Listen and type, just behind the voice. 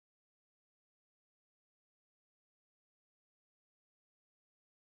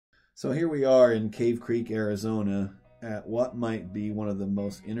So here we are in Cave Creek, Arizona at what might be one of the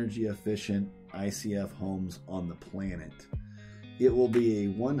most energy efficient ICF homes on the planet. It will be a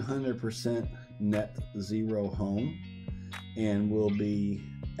 100% net zero home and will be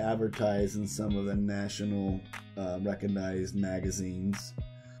advertised in some of the national recognized magazines.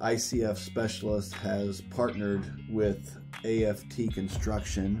 ICF Specialist has partnered with AFT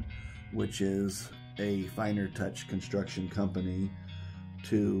Construction, which is a finer touch construction company,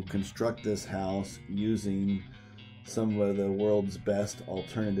 to construct this house using some of the world's best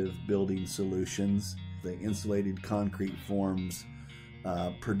alternative building solutions, the insulated concrete forms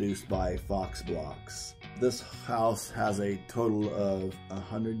produced by Fox Blocks. This house has a total of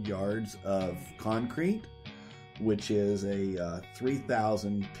 100 yards of concrete, which is a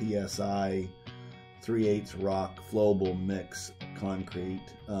 3,000 psi 3/8 rock flowable mix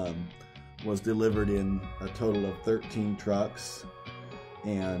concrete. Was delivered in a total of 13 trucks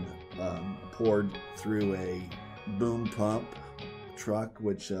and poured through a boom pump truck,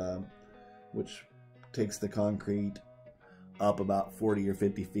 which takes the concrete up about 40 or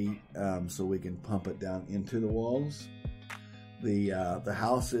 50 feet so we can pump it down into the walls. The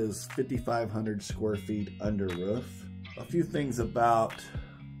house is 5,500 square feet under roof. A few things about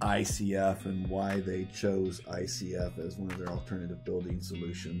ICF and why they chose ICF as one of their alternative building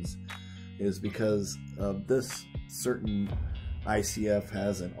solutions is because of this certain ICF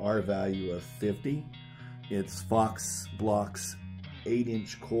has an R value of 50. It's Fox Blocks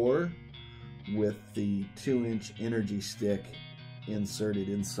 8-inch core with the 2-inch energy stick inserted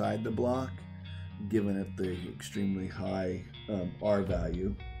inside the block, giving it the extremely high R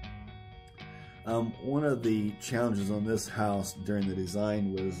value. One of the challenges on this house during the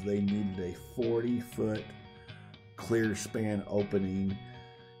design was they needed a 40-foot clear span opening,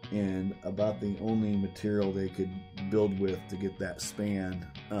 and about the only material they could build with to get that span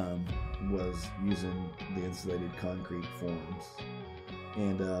was using the insulated concrete forms.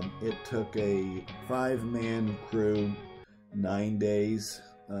 And it took a 5-man crew 9 days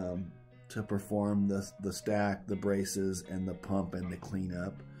to perform the stack, the braces, and the pump and the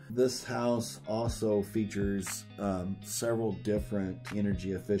cleanup. This house also features several different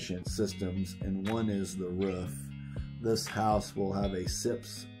energy efficient systems, and one is the roof. This house will have a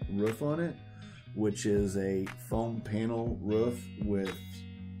SIPS roof on it, which is a foam panel roof with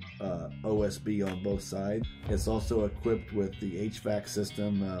OSB on both sides. It's also equipped with the HVAC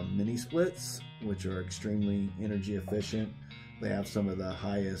system mini splits, which are extremely energy efficient. They have some of the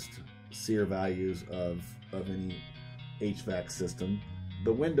highest SEER values of any HVAC system.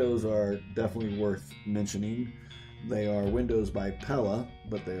 The windows are definitely worth mentioning. They are windows by Pella,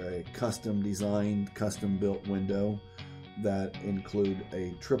 but they're a custom designed, custom built window that include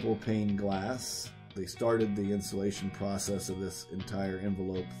a triple pane glass. They started the installation process of this entire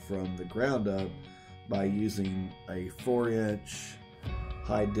envelope from the ground up by using a 4-inch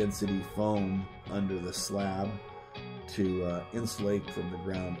high density foam under the slab to insulate from the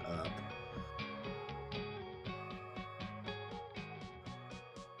ground up.